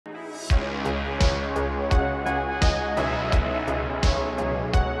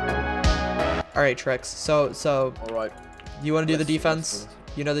All right, Trycs. So. All right. You want to do the Let's do defense? this.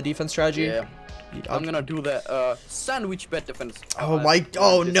 You know the defense strategy? Yeah. I'll- I'm gonna do the sandwich bed defense. Oh my!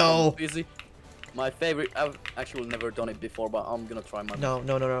 Oh no! Busy. My favorite. I've actually never done it before, but I'm gonna try my. No.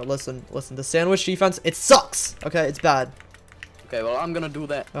 Listen. The sandwich defense. It sucks. Okay, it's bad. Okay, well I'm gonna do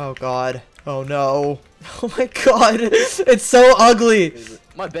that. Oh god. Oh no. Oh my god. It's so ugly.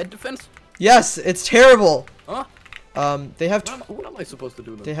 My bed defense? Yes, it's terrible. Huh? They have. What am I supposed to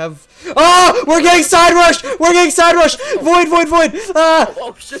do then? They have. Oh! We're getting side rushed. We're getting side rushed. Void. Ah!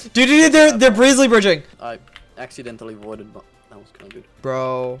 Oh shit! Dude, they're breezely bridging. I accidentally voided, but that was kind of good.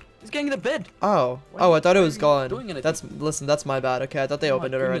 Bro. He's getting the bed. Oh. Why- Oh, I thought it why was are you gone. doing anything? That's listen. That's my bad. Okay, I thought they Oh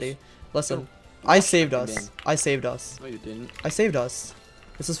opened my it already. goodness. Listen. Yo, I watch saved that us. game. I saved us. No, you didn't. I saved us.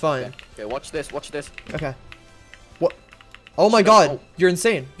 This is fine. Okay. Okay, watch this. Watch this. Okay. What? Oh my Shit, god. oh. You're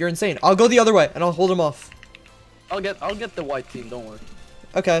insane. You're insane. I'll go the other way and I'll hold him off. I'll get the white team. Don't worry.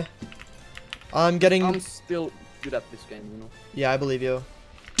 Okay. I'm getting. I'm still good at this game, you know. Yeah, I believe you.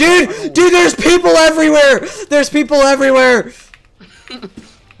 Dude, there's people everywhere. There's people everywhere.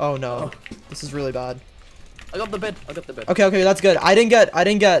 Oh no. This is really bad. I got the bed. I got the bed. Okay, that's good. I didn't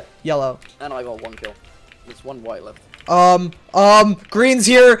get yellow. And I got one kill. There's one white left. Green's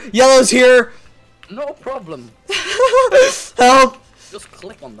here, yellow's here. No problem. Help. Just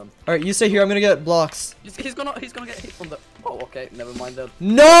click on them. All right, you stay here. I'm gonna get blocks. He's gonna get hit from the. Oh, okay. Never mind that.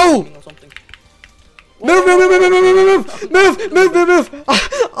 No. Or something. Move.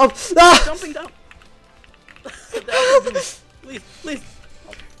 Ah. Jumping down. Please.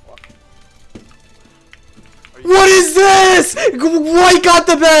 Oh, fuck. What is this? White got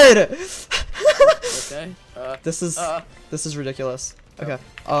the bed. Okay. This is ridiculous. Okay.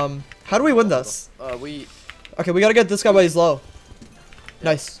 How do we win this? We. Okay, we gotta get this guy while he's low.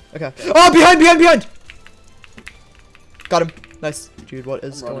 Nice. Okay. Oh, behind! Got him. Nice. Dude, what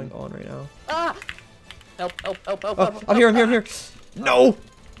is going on right now? Ah! Help! Oh, I'm here. No!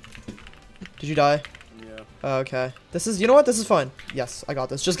 Did you die? Yeah. Okay. This is, you know what? This is fine. Yes, I got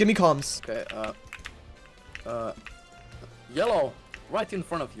this. Just give me comms. Okay, yellow, right in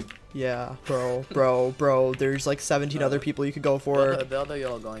front of you. Yeah, bro. There's like 17 other people you could go for. The other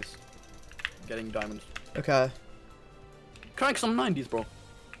yellow guys getting diamonds. Okay. Crank some 90s, bro.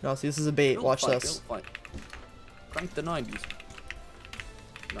 No, see, this is a bait. You'll Watch fight, this. you'll fight. Crank the 90s.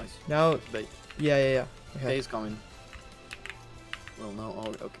 Nice. Now, Bait. yeah. Okay, Okay. he's coming. Well, no,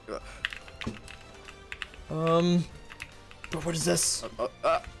 oh, okay. Bro, what is this?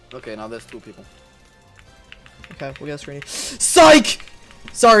 Okay, now there's two people. Okay, we'll get a screeny. Psych!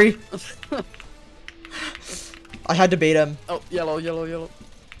 Sorry. I had to bait him. Oh, yellow.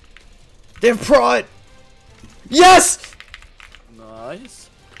 They have prod! Yes! Nice.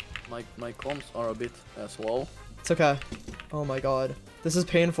 My comms are a bit slow. It's okay. Oh my god. This is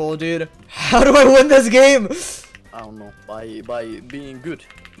painful, dude. How do I win this game? I don't know. By being good.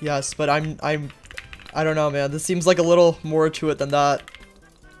 Yes, but I don't know, man. This seems like a little more to it than that.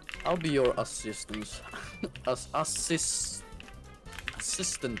 I'll be your assistant.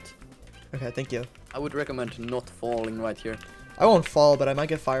 Assistant. Okay, thank you. I would recommend not falling right here. I won't fall, but I might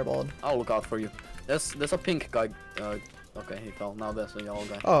get fireballed. I'll look out for you. There's a pink guy. Okay, he fell. Now there's a yellow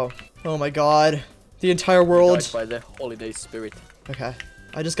guy. Oh my god. The entire world. Died by the holiday spirit. Okay.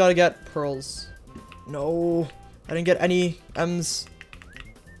 I just gotta get pearls. No. I didn't get any M's.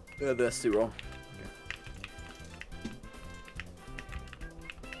 Yeah, there's 0.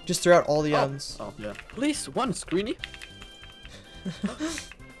 Just threw out all the M's. Oh, yeah. Please, one screeny.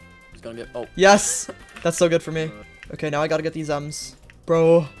 He's gonna get. Oh. Yes. That's so good for me. Okay, now I gotta get these M's.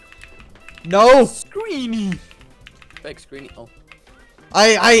 Bro. No. Screeny. Fake screeny. Oh.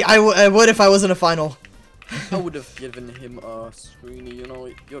 I would if I was in a final. I would have given him a screeny. You know,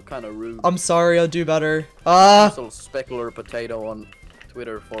 you're kind of rude. I'm sorry. I'll do better. Also, specular potato on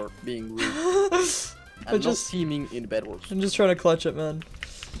Twitter for being rude. And not teaming in bedwars. I'm just trying to clutch it, man.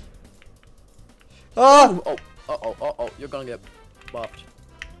 Ah! Oh, you're gonna get buffed.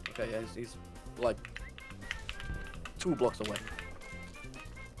 Okay, yeah, he's like 2 blocks away.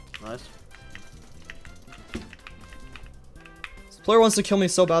 Nice. This player wants to kill me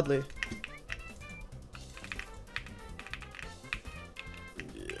so badly.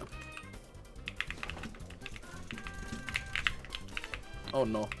 Yeah. Oh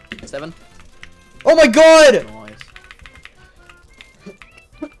no. 7? Oh my god! Nice.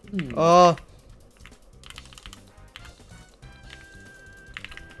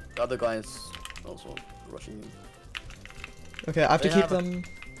 The other guy is also rushing in. Okay, I have to keep them.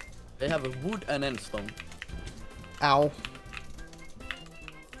 They have a wood and endstone. Ow.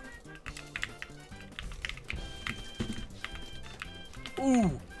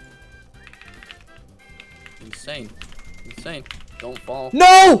 Ooh. insane. Insane. Don't fall.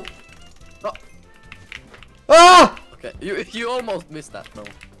 No! Oh. Ah! Okay, you almost missed that though.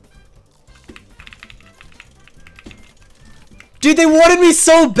 Dude, they wanted me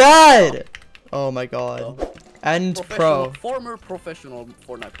so bad! Oh my god. Oh. And pro. Former professional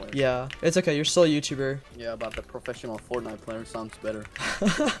Fortnite player. Yeah, it's okay, you're still a YouTuber. Yeah, but the professional Fortnite player sounds better.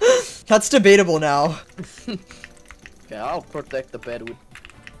 That's debatable now. Okay, I'll protect the bed with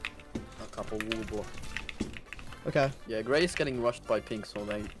a couple wool blocks. Okay. Yeah, Gray is getting rushed by Pink, so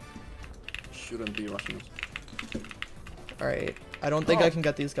they shouldn't be rushing us. Alright. I don't think I can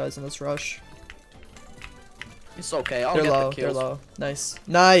get these guys in this rush. It's okay, I'll They're get low, the kills. they're low. Nice.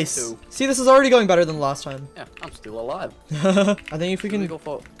 Nice! 2. See, this is already going better than last time. Yeah, I'm still alive. I think if we Should can go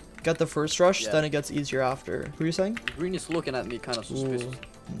for... get the first rush, Yeah. then it gets easier after. Who are you saying? Green is looking at me kind of suspicious.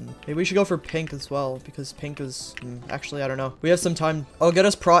 Maybe we should go for pink as well, because pink is... actually, I don't know. We have some time. Oh, get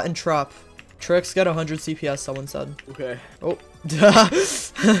us prot and trap. Trycs get 100 CPS, someone said. Okay. Oh.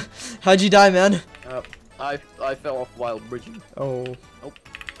 How'd you die, man? I fell off while bridging. Oh. Oh.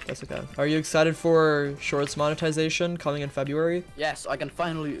 That's okay. Are you excited for Shorts monetization coming in February? Yes, I can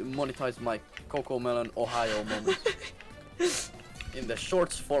finally monetize my Coco Melon Ohio moments. In the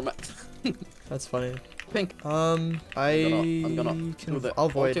shorts format. That's funny. Pink. I'm gonna do the I'll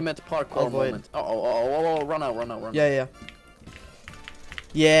void. ultimate parkour moment. Oh, run out. Yeah.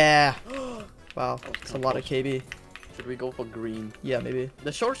 Yeah. Wow, it's a lot of KB. Should we go for green? Yeah, maybe.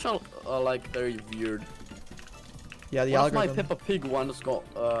 The shorts are like very weird. Yeah, the One of my algorithm. Peppa Pig ones got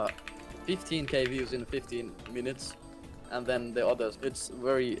 15k views in 15 minutes, and then the others, it's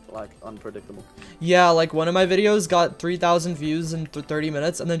very like unpredictable. Yeah, like one of my videos got 3,000 views in 30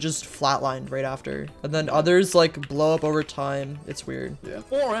 minutes and then just flatlined right after. And then others like blow up over time. It's weird. Yeah.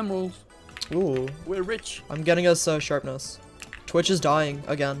 4 emeralds. Ooh. We're rich. I'm getting us sharpness. Twitch is dying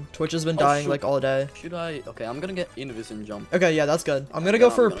again. Twitch has been Oh, dying shoot. like all day. Should I? Okay, I'm gonna get Invis and jump. Okay, yeah, that's good. I'm gonna go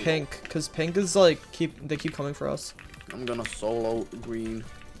for pink because pink is like they keep coming for us. I'm gonna solo green.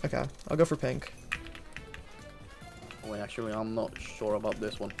 Okay, I'll go for pink. Oh, wait, actually, I'm not sure about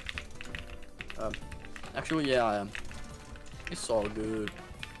this one. Actually, yeah, I am. It's all good.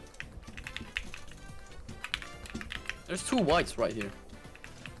 There's 2 whites right here.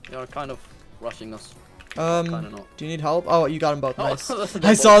 They are kind of rushing us. Kinda not. Do you need help? Oh, you got them both. Oh, Nice. they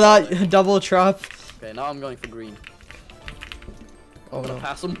I both saw got that double trap. Okay, now I'm going for green. Oh I'm gonna no.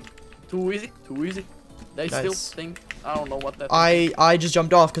 pass them. Too easy. Too easy. They still Nice. think. I don't know what that. I just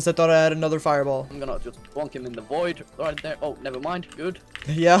jumped off because I thought I had another fireball. I'm gonna just bonk him in the void right there. Oh, never mind. Good.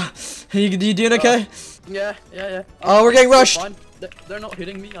 Yeah. You doing okay? Yeah. Oh, we're getting rushed. Fine. They're not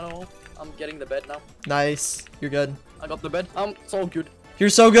hitting me at all. I'm getting the bed now. Nice. You're good. I got the bed. It's all good. You're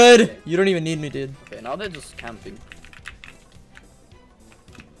so good. Okay. You don't even need me, dude. Okay, now they're just camping.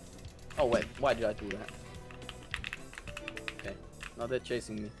 Oh wait, why did I do that? Okay, now they're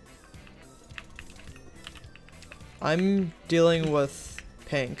chasing me. I'm dealing with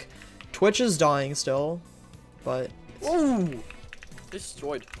pink. Twitch is dying still, but Ooh!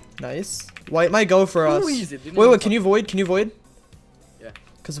 Destroyed. nice. White might go for us. Easy. Didn't Wait, even can you void? Can you void? Yeah.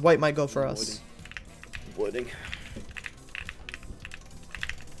 Because white might go for us. Voiding.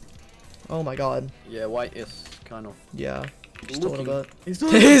 Oh my god. Yeah, white is kind of Yeah. Just a little bit. He's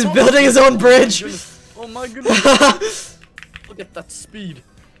He's building his own bridge. Oh my goodness. Look at that speed.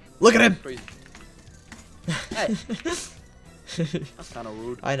 Look at him. Crazy. Hey. That's kind of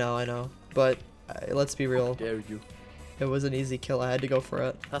rude. I know. But let's be real. How dare you? It was an easy kill. I had to go for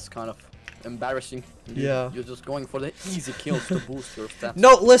it. That's kind of embarrassing. Yeah. You're just going for the easy kills to boost your stats.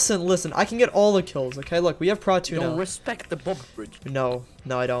 No, listen. I can get all the kills. Okay, look, we have Pro 2 You don't now. respect the Bob bridge. No,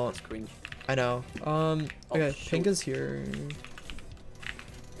 I don't. That's cringe. I know. Okay, shoot. pink is here.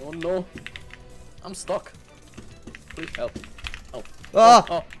 Oh no. I'm stuck. Please help. Oh. Ah!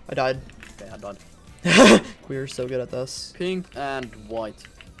 Oh. I died. Okay, I died. We are so good at this. Pink and white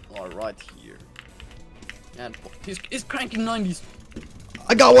are right here. And he's cranking 90s.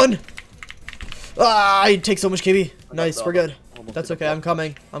 I got one! Ah, I take so much KB. got Nice, the we're other. good. Almost That's did a okay, block. I'm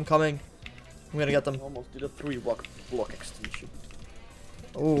coming. I'm gonna get them. Almost did a 3 block extension.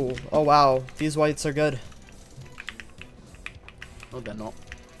 Oh wow. These whites are good. No, they're not.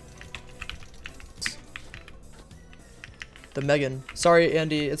 The Megan. Sorry,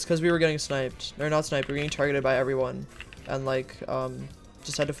 Andy, it's because we were getting sniped. Or not sniped, we were getting targeted by everyone. And like,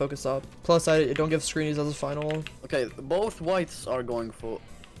 just had to focus up. Plus, I don't give screenies as a final. Okay, both whites are going for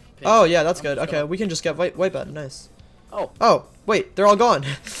pink. Oh, yeah, that's I'm good. just Okay, gonna- we can just get white bed. Nice. Oh, Oh, wait, they're all gone.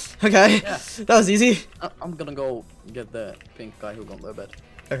 Okay, Yeah. that was easy. I'm gonna go get the pink guy who got their bed.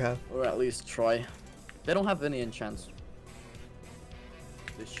 Okay. Or at least try. They don't have any enchants.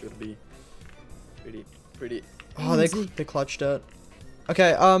 This should be pretty Oh, they clutched it.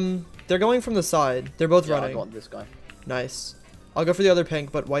 Okay, they're going from the side. They're both running. I got this guy. Nice. I'll go for the other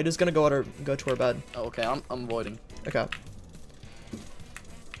pink, but white is gonna go to our bed. Oh, okay, I'm avoiding. Okay.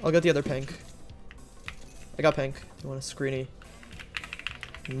 I'll get the other pink. I got pink. You want a screeny?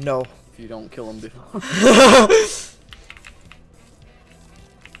 No. If you don't kill him before.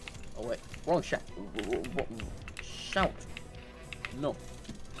 Oh wait, wrong shout. Shout. No.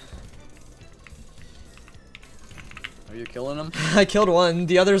 Are you killing him? I killed one.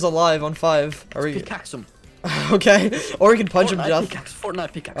 The other's alive on 5. Are we? Pickaxe him. Okay. Or we can punch him to death. Pickaxe.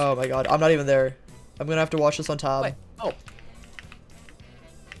 Fortnite pickaxe. Oh my god. I'm not even there. I'm gonna have to watch this on tab. Wait. Oh.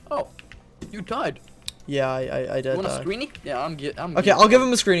 Oh. You died. Yeah, I did. You want a screeny? Yeah, I'm okay, I'll give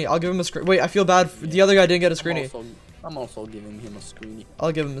him a screeny. I'll give him a screeny. Wait, I feel bad. The other guy didn't get a screeny. I'm also giving him a screeny.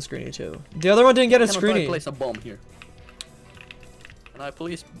 I'll give him a screeny too. The other one didn't get a screeny. Can I place a bomb here? Can I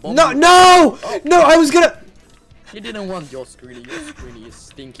please bomb? No, no, oh. No! I was gonna. You didn't want your screeny. Your screeny is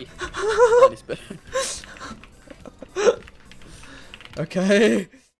stinky. That is better. Okay.